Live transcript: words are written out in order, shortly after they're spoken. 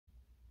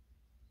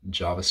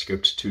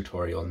JavaScript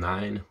tutorial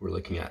 9. We're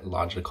looking at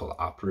logical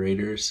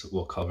operators.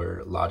 We'll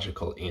cover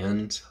logical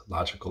and,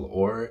 logical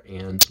or,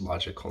 and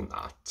logical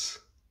not.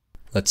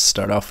 Let's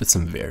start off with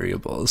some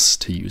variables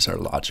to use our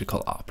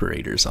logical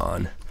operators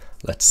on.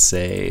 Let's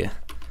say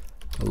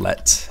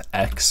let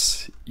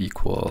x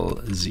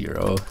equal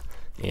 0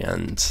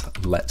 and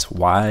let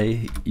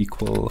y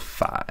equal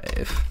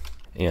 5.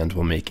 And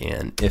we'll make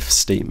an if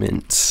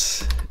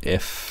statement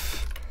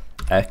if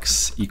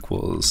x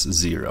equals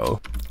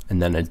 0,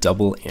 and then a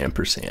double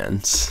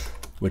ampersand,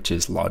 which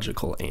is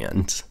logical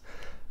and,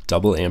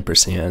 double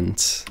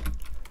ampersand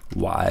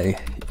y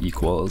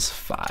equals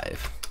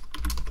 5.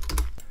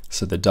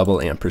 So the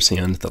double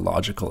ampersand, the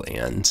logical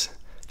and,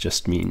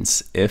 just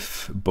means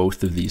if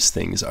both of these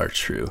things are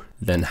true,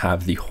 then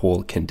have the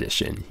whole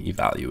condition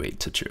evaluate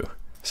to true.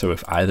 So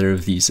if either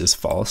of these is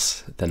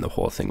false, then the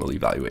whole thing will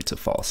evaluate to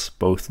false.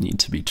 Both need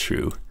to be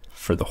true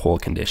for the whole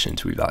condition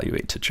to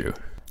evaluate to true.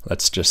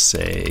 Let's just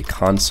say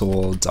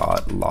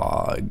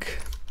console.log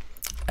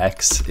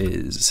x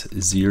is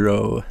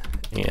 0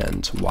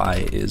 and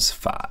y is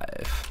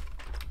 5.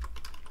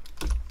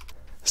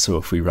 So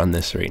if we run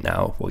this right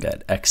now, we'll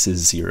get x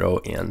is 0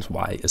 and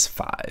y is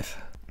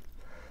 5.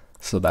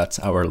 So that's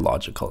our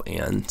logical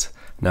and.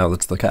 Now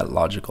let's look at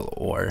logical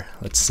or.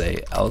 Let's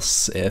say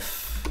else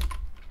if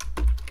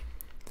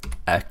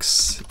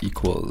x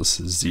equals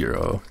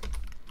 0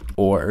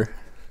 or,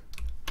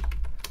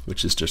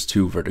 which is just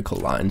two vertical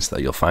lines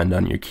that you'll find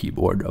on your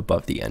keyboard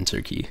above the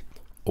enter key,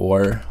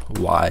 or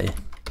y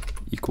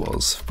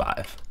equals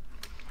 5.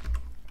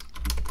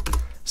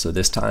 So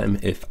this time,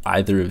 if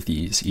either of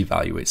these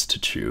evaluates to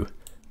true,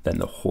 then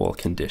the whole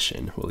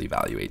condition will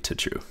evaluate to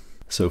true.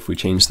 So if we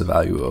change the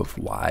value of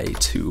y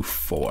to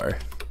 4,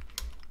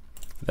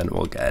 then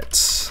we'll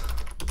get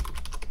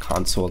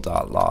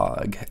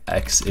console.log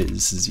x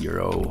is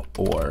 0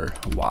 or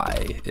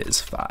y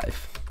is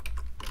 5.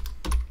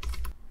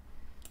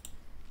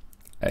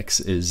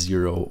 X is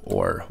 0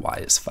 or y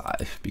is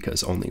 5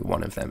 because only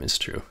one of them is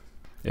true.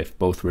 If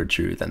both were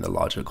true, then the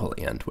logical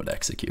and would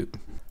execute.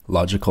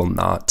 Logical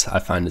not, I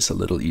find is a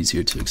little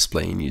easier to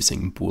explain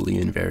using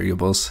Boolean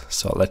variables.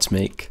 So let's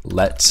make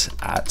let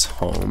at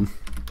home,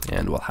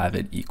 and we'll have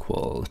it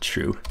equal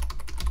true.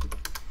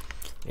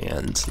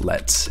 And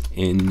let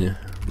in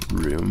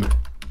room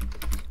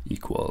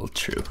equal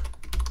true.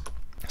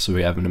 So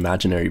we have an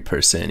imaginary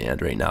person,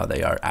 and right now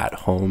they are at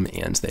home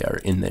and they are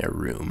in their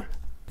room.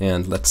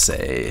 And let's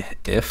say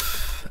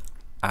if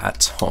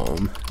at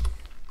home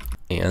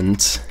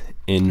and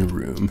in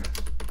room,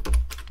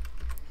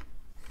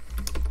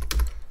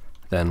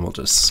 then we'll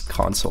just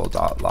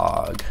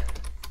console.log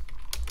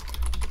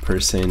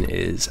person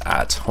is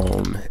at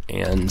home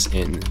and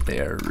in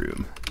their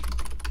room.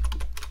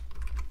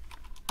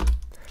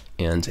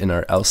 And in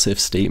our else if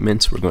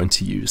statement, we're going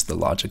to use the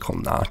logical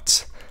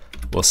not.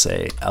 We'll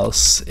say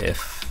else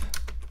if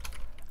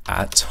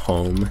at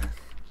home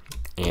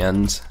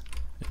and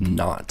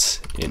not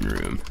in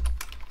room.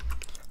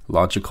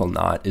 Logical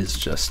not is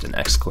just an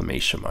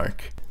exclamation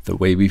mark. The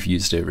way we've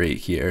used it right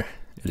here,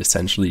 it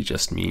essentially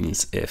just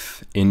means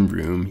if in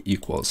room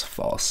equals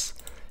false,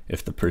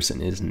 if the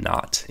person is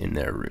not in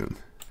their room.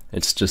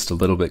 It's just a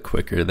little bit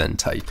quicker than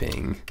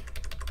typing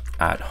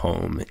at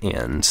home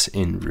and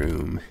in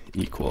room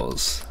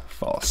equals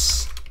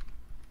false.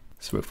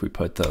 So if we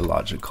put the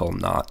logical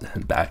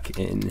not back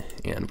in,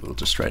 and we'll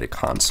just write a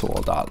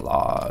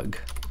console.log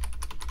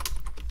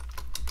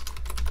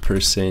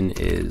person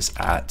is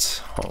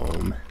at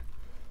home,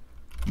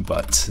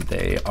 but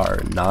they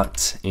are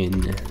not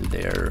in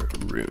their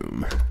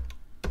room.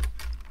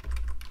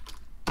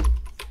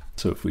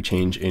 So if we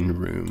change in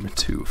room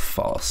to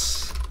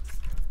false,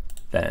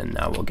 then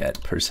now we'll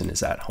get person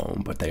is at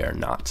home, but they are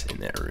not in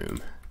their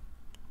room.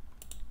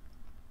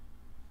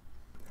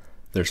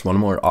 There's one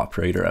more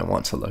operator I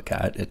want to look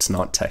at. It's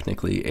not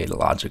technically a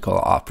logical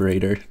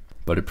operator,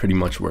 but it pretty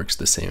much works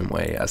the same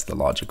way as the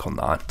logical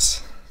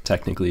not.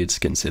 Technically, it's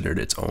considered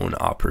its own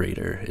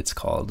operator. It's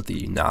called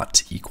the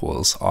not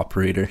equals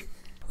operator.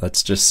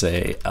 Let's just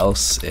say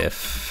else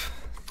if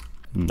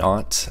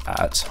not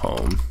at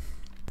home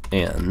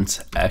and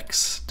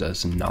x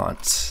does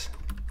not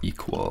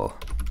equal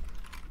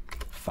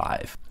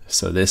 5.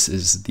 So this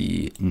is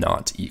the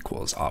not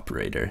equals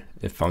operator.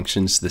 It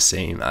functions the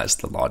same as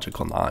the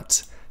logical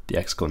not. The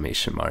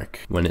exclamation mark,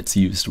 when it's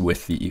used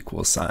with the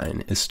equal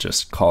sign, is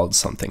just called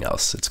something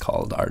else. It's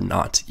called our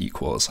not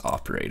equals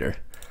operator.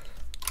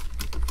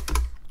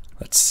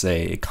 Let's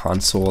say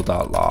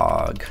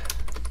console.log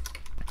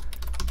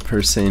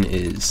person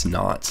is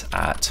not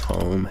at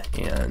home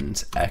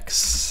and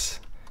x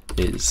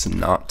is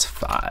not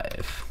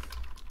 5.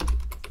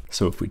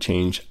 So if we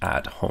change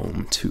at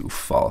home to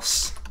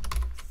false,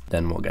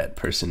 then we'll get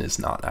person is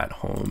not at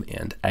home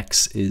and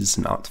x is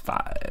not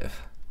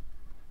 5.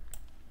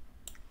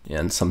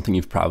 And something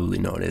you've probably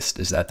noticed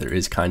is that there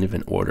is kind of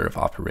an order of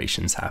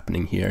operations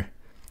happening here.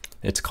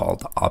 It's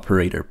called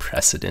operator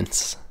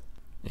precedence.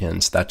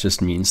 And that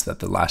just means that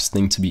the last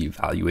thing to be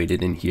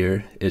evaluated in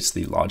here is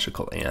the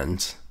logical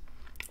and,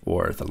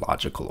 or the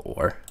logical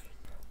or.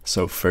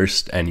 So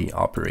first, any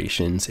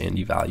operations and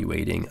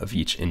evaluating of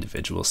each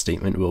individual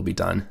statement will be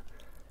done,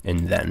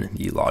 and then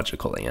the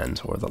logical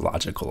and or the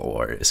logical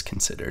or is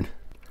considered.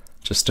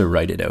 Just to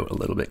write it out a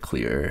little bit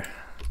clearer,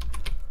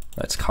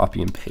 let's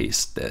copy and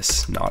paste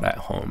this not at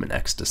home and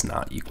x does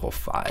not equal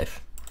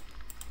 5.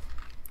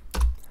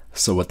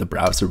 So what the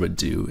browser would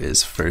do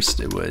is first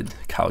it would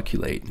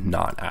calculate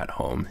not at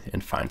home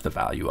and find the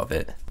value of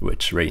it,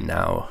 which right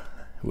now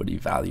would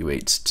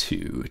evaluate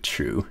to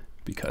true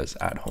because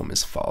at home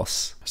is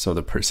false. So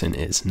the person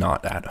is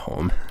not at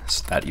home,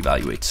 so that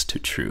evaluates to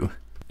true.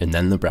 And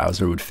then the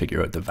browser would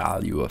figure out the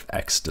value of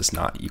x does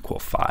not equal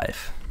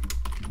 5,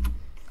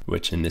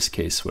 which in this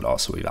case would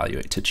also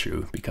evaluate to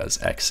true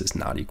because x is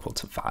not equal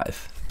to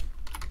 5.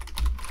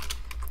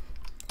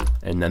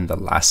 And then the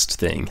last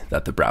thing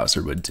that the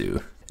browser would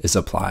do is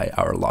apply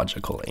our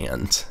logical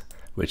and,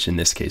 which in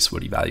this case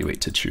would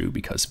evaluate to true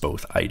because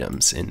both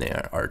items in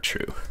there are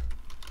true.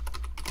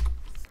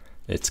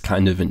 It's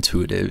kind of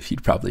intuitive.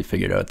 You'd probably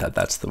figured out that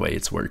that's the way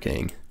it's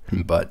working.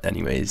 But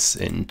anyways,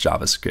 in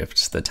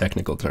JavaScript, the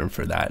technical term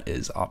for that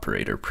is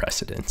operator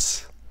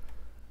precedence.